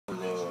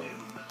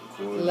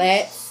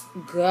Let's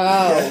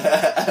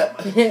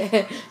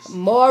go.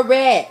 More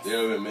reds. They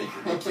don't even make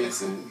it. They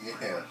kissing.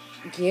 Yeah.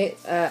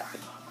 Get up.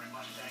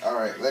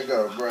 Alright, let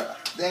go, bro.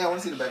 Damn, I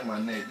want to see the back of my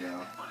neck,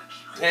 y'all.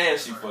 Damn,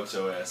 she fucked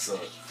your ass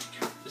up.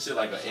 This shit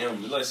like an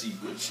M. Look like she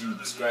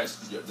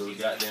scratched the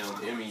goddamn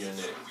M in your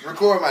neck.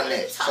 Record my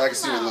neck so I can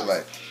see what it look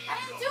like. I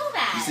didn't do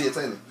that. You see it,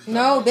 Taylor?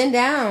 No, bend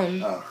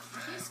down. Oh.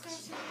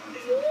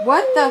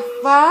 What the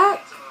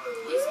fuck?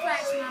 You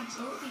scratched my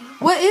booty.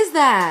 What is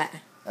that?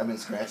 I've been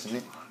scratching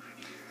it.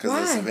 Because Why?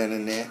 there's Savannah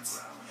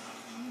gnats.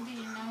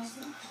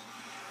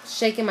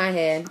 Shaking my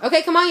head.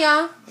 Okay, come on,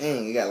 y'all.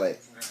 Dang, you got like...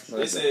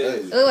 They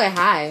said... Ooh, it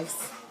hives.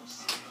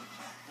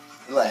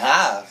 Like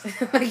hives.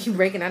 Like you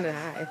breaking out in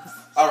hives.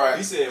 Alright.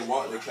 He said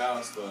walk the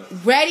cows, but...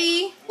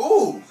 Ready?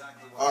 Ooh.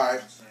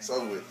 Alright.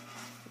 So with.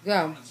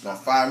 Go. Don't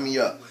fire me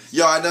up.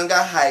 Yo, I done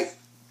got hype.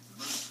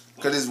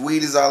 Because this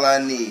weed is all I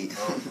need.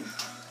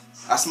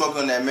 I smoke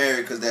on that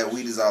Mary because that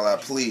weed is all I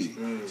plead.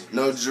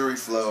 No jury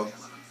flow.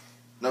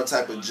 No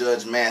type of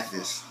Judge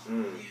Mathis.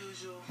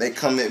 They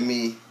come at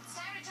me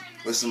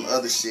with some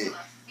other shit.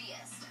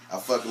 I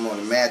fuck them on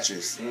the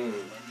mattress.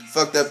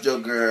 Fucked up your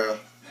girl.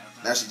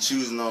 Now she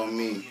choosing on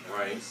me.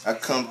 Right. I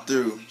come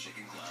through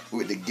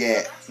with the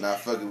gap. Now I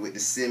fuck it with the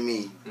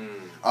semi.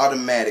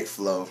 Automatic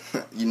flow.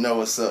 You know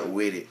what's up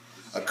with it.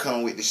 I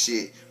come with the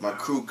shit. My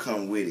crew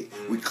come with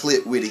it. We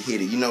clip with it, hit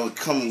it. You know it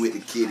coming with the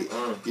kid it.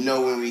 You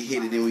know when we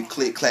hit it and we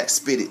click, clack,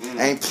 spit it.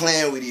 I ain't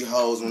playing with these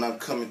hoes when I'm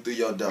coming through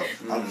your door.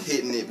 I'm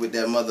hitting it with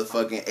that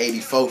motherfucking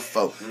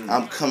 84-4.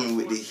 I'm coming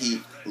with the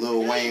heat.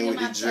 Lil Wayne with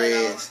the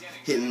dreads.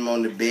 Hitting them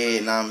on the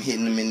bed. Now I'm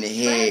hitting them in the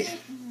head.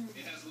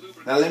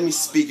 Now let me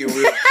speak it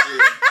real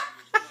clear.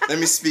 Let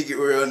me speak it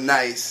real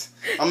nice.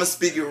 I'm going to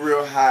speak it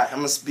real hot. I'm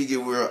going to speak it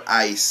real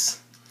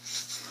ice.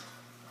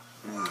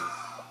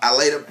 I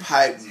lay the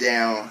pipe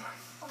down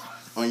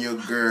on your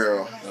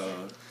girl.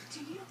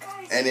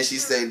 And then she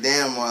say,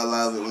 damn, I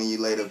love it when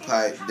you lay the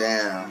pipe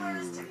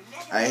down.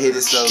 I hit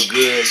it so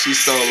good. She's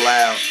so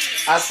loud.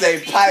 I say,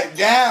 pipe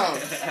down.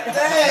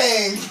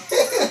 Dang.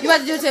 You about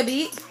to do it to a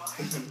beat?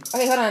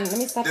 Okay, hold on. Let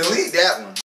me stop. Delete that one.